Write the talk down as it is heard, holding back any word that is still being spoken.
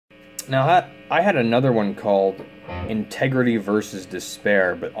Now, I had another one called Integrity versus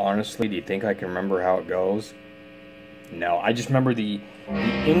Despair, but honestly, do you think I can remember how it goes? No, I just remember the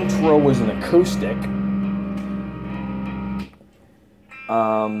intro was an acoustic.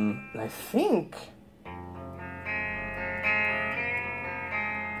 I think...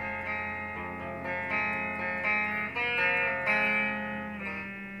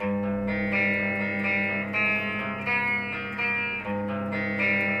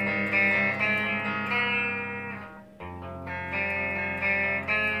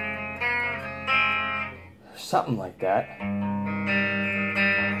 something like that.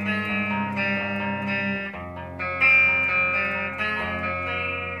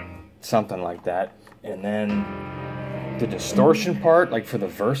 Something like that. And then the distortion part, like for the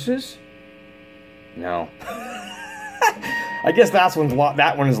verses? No. I guess that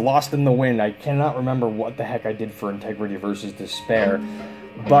one is lost in the wind. I cannot remember what the heck I did for Integrity versus Despair.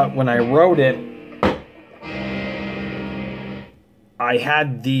 But when I wrote it, I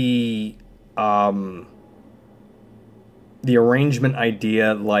had the arrangement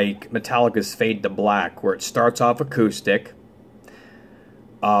idea like Metallica's Fade to Black, where it starts off acoustic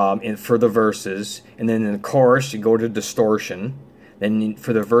for the verses, and then in the chorus you go to distortion, then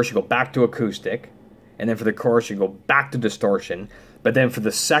for the verse you go back to acoustic, and then for the chorus you go back to distortion, but then for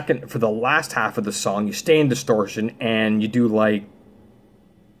the last half of the song you stay in distortion and you do like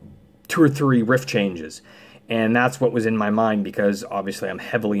 2 or 3 riff changes. And that's what was in my mind, because obviously I'm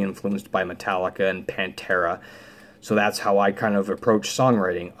heavily influenced by Metallica and Pantera. So that's how I kind of approach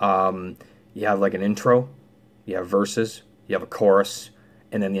songwriting. You have like an intro, you have verses, you have a chorus,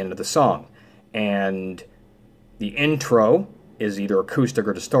 and then the end of the song. And the intro is either acoustic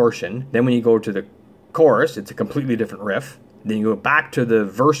or distortion. Then when you go to the chorus, it's a completely different riff. Then you go back to the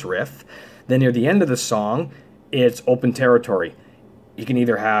verse riff. Then near the end of the song, it's open territory. You can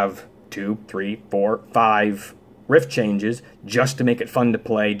either have 2, 3, 4, 5 riff changes just to make it fun to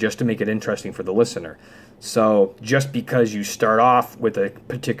play, just to make it interesting for the listener. So just because you start off with a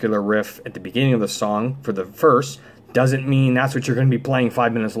particular riff at the beginning of the song for the verse doesn't mean that's what you're going to be playing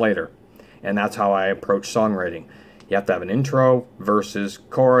 5 minutes later. And that's how I approach songwriting. You have to have an intro, verses,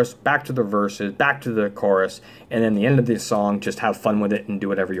 chorus, back to the verses, back to the chorus, and then the end of the song, just have fun with it and do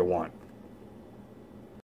whatever you want.